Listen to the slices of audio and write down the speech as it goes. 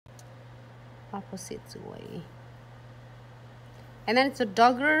opposite way. And then the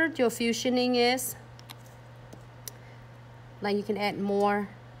darker your fusioning is, like you can add more.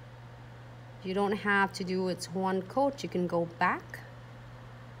 You don't have to do it one coat, you can go back.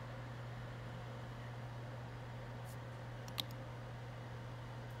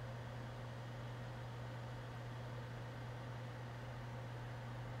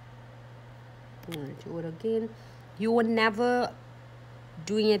 I'm gonna do it again. You will never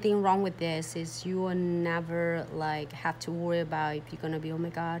do anything wrong with this. Is you will never like have to worry about if you're gonna be, oh my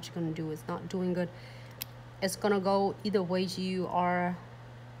god, you're gonna do it's not doing good. It's gonna go either way you are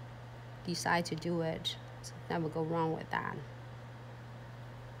decide to do it. So never go wrong with that.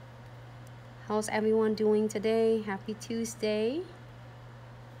 How's everyone doing today? Happy Tuesday.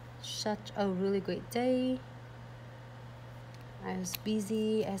 Such a really great day. I was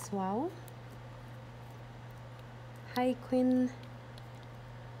busy as well. Hi Quinn.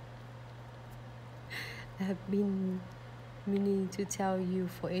 I have been meaning to tell you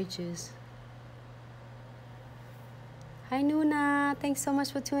for ages. Hi Nuna, thanks so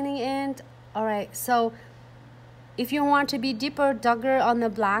much for tuning in. All right, so if you want to be deeper, darker on the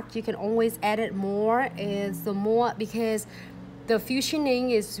black, you can always add it more. Is the more, because the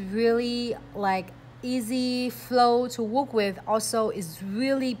fusioning is really like easy flow to work with. Also is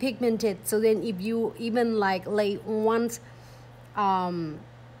really pigmented, so then if you even like lay one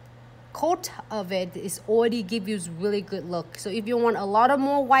coat of it, is already give you really good look. So if you want a lot of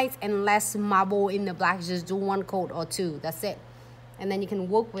more whites and less marble in the black, just do one coat or two, that's it. And then you can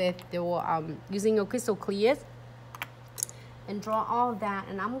work with your using your crystal clears and draw all of that.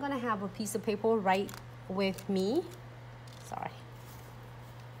 And I'm gonna have a piece of paper right with me. Sorry,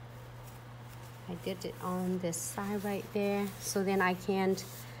 I did it on this side right there, so then I can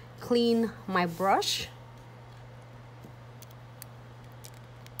clean my brush.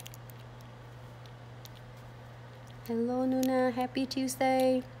 Hello Nuna, happy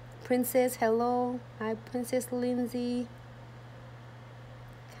Tuesday. Princess, hello. Hi Princess Lindsay.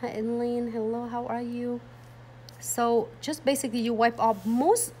 Caitlin, hello, how are you? So just basically you wipe off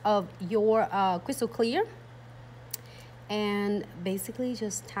most of your crystal clear and basically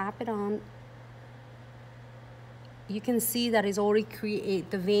just tap it on. You can see that it's already create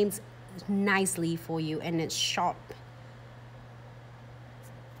the veins nicely for you and it's sharp.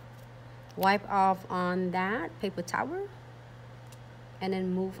 Wipe off on that paper towel and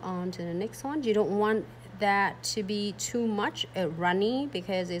then move on to the next one. You don't want that to be too much runny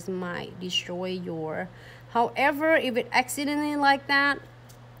because it might destroy your, however, if it accidentally like that,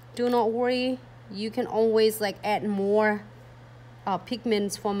 do not worry, you can always like add more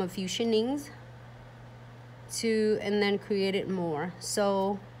pigments from a fusionings to and then create it more.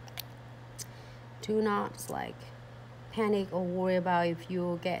 So do not like panic or worry about if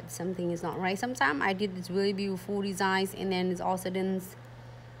you get something is not right. Sometimes I did this really beautiful designs and then it's all of a sudden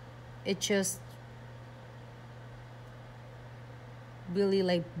it just really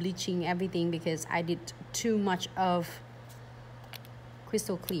like bleaching everything because I did too much of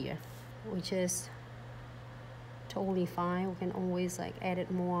crystal clear, which is totally fine. We can always like add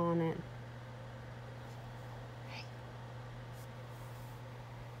it more on it.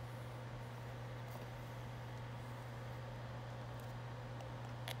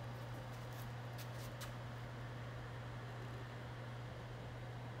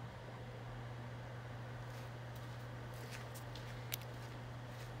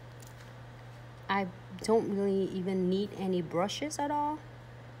 I don't really even need any brushes at all,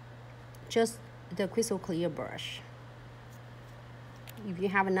 just the crystal clear brush. If you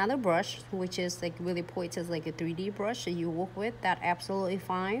have another brush which is like really pointed like a 3D brush that you work with, that absolutely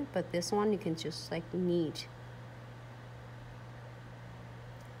fine, but this one you can just like need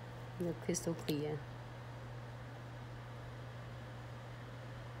the crystal clear.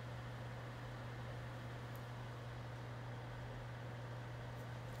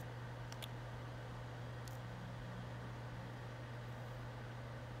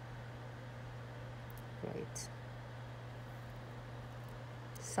 Great.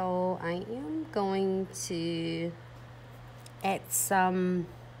 So I am going to add some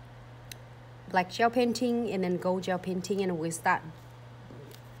black gel painting and then gold gel painting, and we start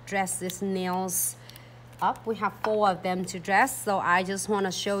dress these nails up. We have 4 of them to dress, so I just want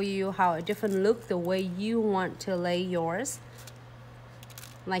to show you how a different look the way you want to lay yours.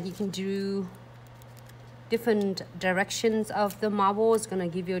 Like you can do different directions of the marble. It's gonna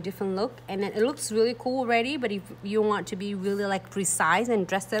give you a different look, and then it looks really cool already, but if you want to be really like precise and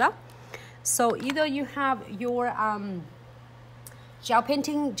dress it up, so either you have your gel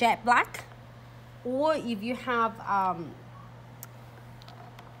painting jet black, or if you have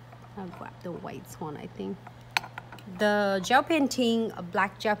I'll grab the white one, I think. The gel painting,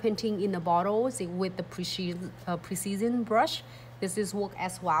 black gel painting in the bottles with the precision brush. This is work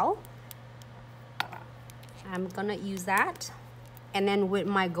as well. I'm gonna use that. And then with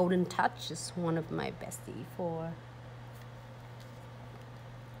my golden touch, is one of my bestie for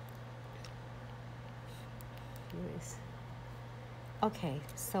okay,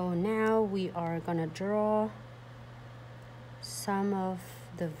 so now we are gonna draw some of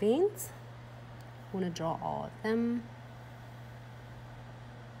the veins. I'm gonna draw all of them.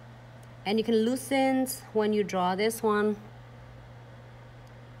 And you can loosen when you draw this one.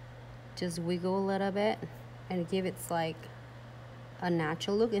 Just wiggle a little bit and give it like a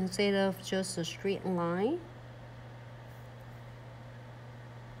natural look instead of just a straight line.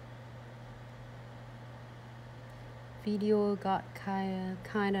 Video got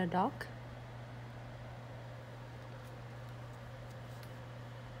kind of dark.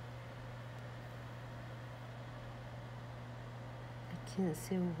 I can't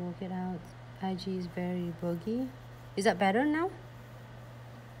still work it out. IG is very buggy. Is that better now?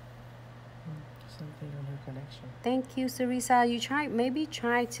 Something on her connection. Thank you, Sarisa. You maybe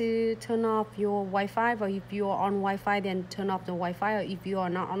try to turn off your Wi-Fi, or if you are on Wi-Fi, then turn off the Wi-Fi, or if you are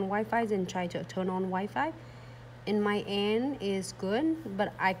not on Wi-Fi, then try to turn on Wi-Fi. In my end is good,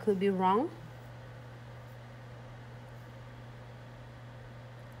 but I could be wrong.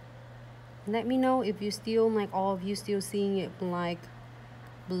 Let me know if you still, like, all of you still seeing it like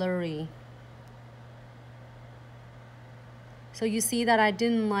blurry. So you see that I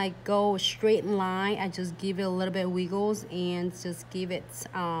didn't like go straight line. I just give it a little bit of wiggles and just give it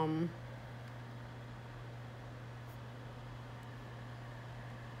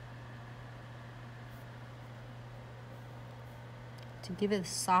to give it a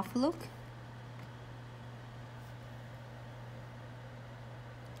soft look.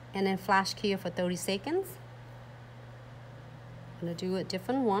 And then flash clear for 30 seconds. I'm gonna do a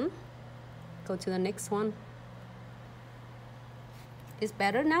different one. Go to the next one. It's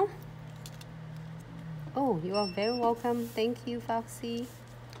better now? Oh, you are very welcome. Thank you, Foxy.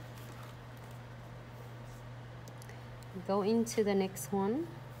 Go into the next one.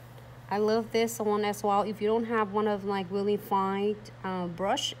 I love this one as well. If you don't have one of like really fine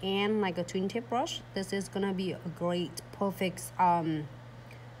brush and like a twin tip brush, this is gonna be a great, perfect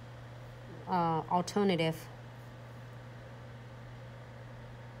alternative.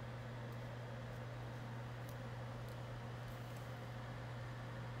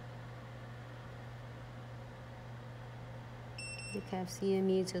 You can see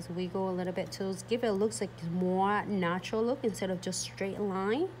me just wiggle a little bit to give it a looks like more natural look instead of just straight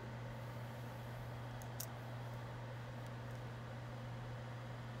line.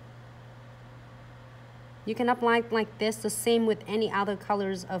 You can apply like this, the same with any other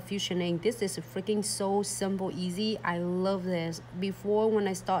colors of fusion ink. This is freaking so simple, easy. I love this. Before, when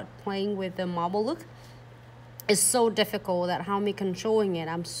I start playing with the marble look, it's so difficult that how me controlling it.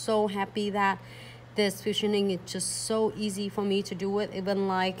 I'm so happy that this fusion ink is just so easy for me to do it. Even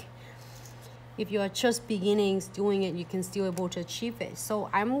like if you are just beginnings doing it, you can still able to achieve it. So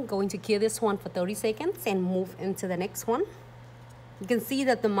I'm going to kill this one for 30 seconds and move into the next one. You can see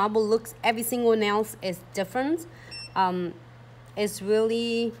that the marble looks, every single nails is different. It's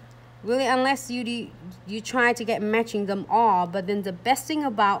really unless you try to get matching them all. But then the best thing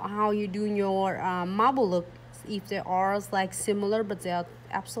about how you do your marble look, if they are like similar, but they are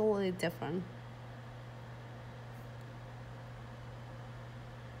absolutely different.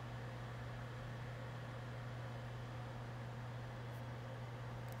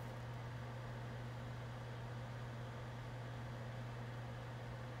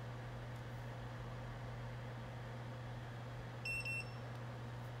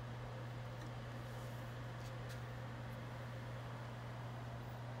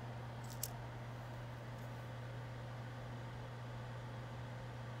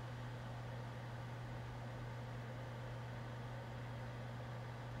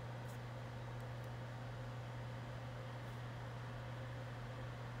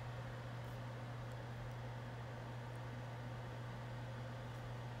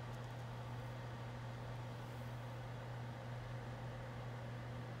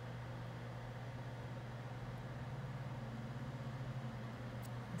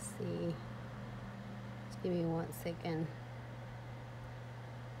 See, just give me 1 second.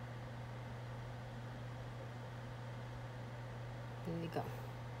 There we go.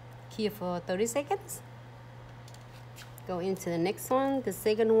 Here for 30 seconds. Go into the next one. The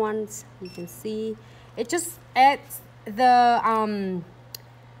second one, you can see it just adds the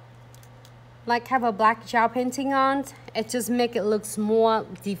like have a black gel painting on, it just make it looks more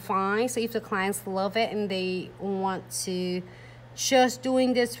defined. So if the clients love it and they want to just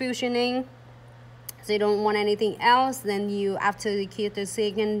doing this fusioning, so they don't want anything else, then you, after the cure 30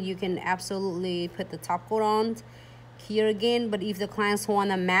 seconds, you can absolutely put the top coat on here again. But if the clients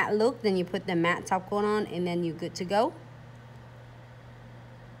want a matte look, then you put the matte top coat on and then you're good to go.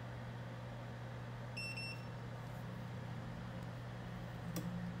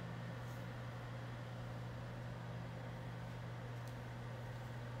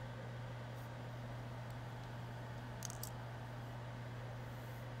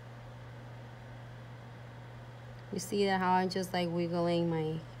 You see that how I'm just like wiggling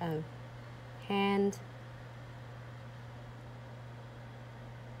my hand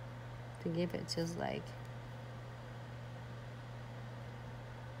to give it just like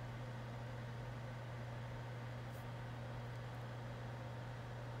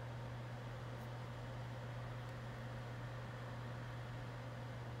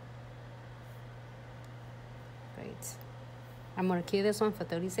great. I'm gonna cue this one for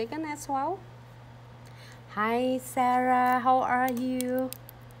 30 seconds as well. Hi Sarah, how are you?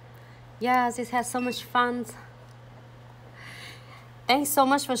 Yes, it has so much fun. Thanks so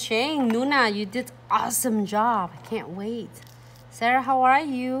much for sharing. Nuna, you did awesome job. I can't wait. Sarah, how are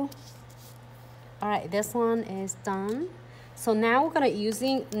you? All right, this one is done. So now we're gonna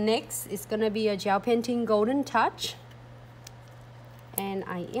using, next it's gonna be a gel painting golden touch. And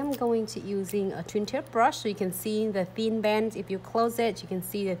I am going to using a twin tip brush so you can see the thin band. If you close it, you can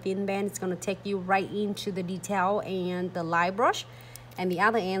see the thin band. It's going to take you right into the detail and the light brush. And the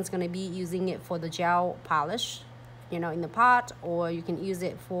other end is going to be using it for the gel polish, you know, in the pot, or you can use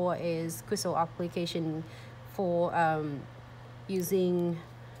it for is crystal application for using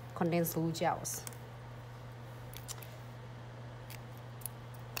condensed glue gels.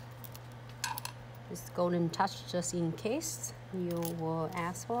 This golden touch just in case you will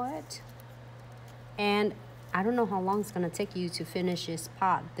ask for it. And I don't know how long it's gonna take you to finish this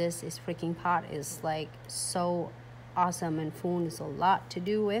pot. This is freaking pot is like so awesome and full. It's a lot to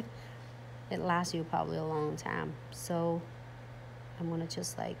do with. It lasts you probably a long time. So I'm gonna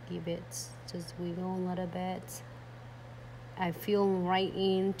just like give it, just wiggle a little bit. I feel right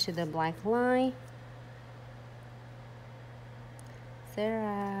into the black line.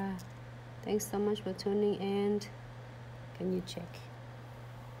 Sarah, thanks so much for tuning in. Can you check?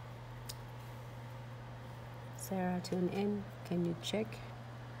 Sarah, tune in. Can you check?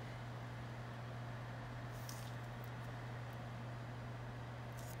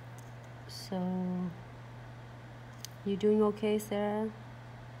 So, you doing okay, Sarah?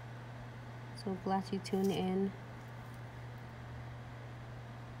 So glad you tuned in.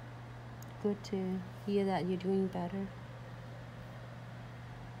 Good to hear that you're doing better.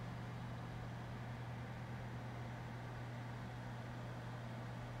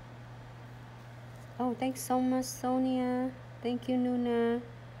 Oh, thanks so much, Sonia. Thank you, Nuna.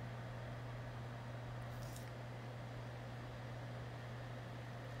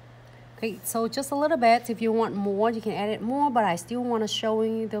 Okay, so just a little bit. If you want more, you can add it more, but I still want to show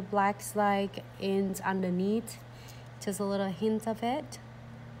you the blacks like ends underneath. Just a little hint of it.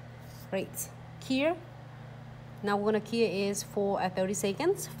 Great. Cure. Now we're gonna cure is for 30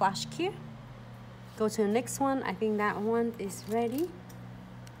 seconds. Flash cure. Go to the next one. I think that one is ready.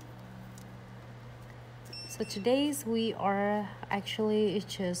 So today's we are actually,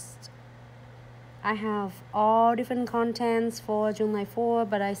 it's just, I have all different contents for July 4,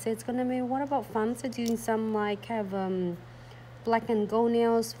 but I said it's gonna be, what about fun? So doing some like have black and gold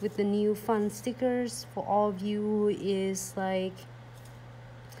nails with the new fun stickers for all of you who is like,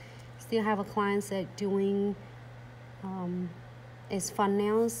 still have a client that doing is fun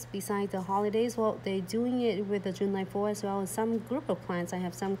nails besides the holidays. Well, they're doing it with the July 4 as well. And some group of clients, I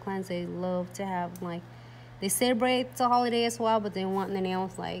have some clients they love to have like, they celebrate the holiday as well, but they want the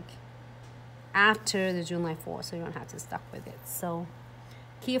nails like after the July 4th, so you don't have to stuck with it. So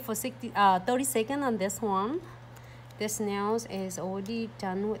here for 30 seconds on this one. This nails is already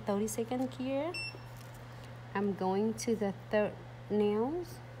done with 30 seconds here. I'm going to the third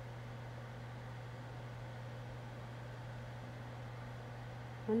nails.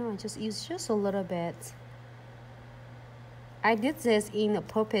 Oh no, I just used just a little bit. I did this in the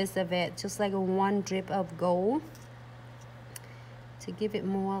purpose of it, just like one drip of gold to give it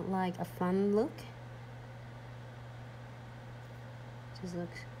more like a fun look. Just look.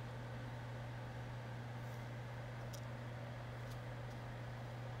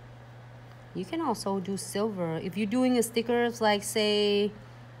 You can also do silver. If you're doing a stickers like say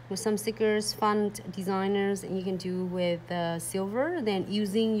with some stickers, font designers, and you can do with silver, then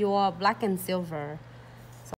using your black and silver.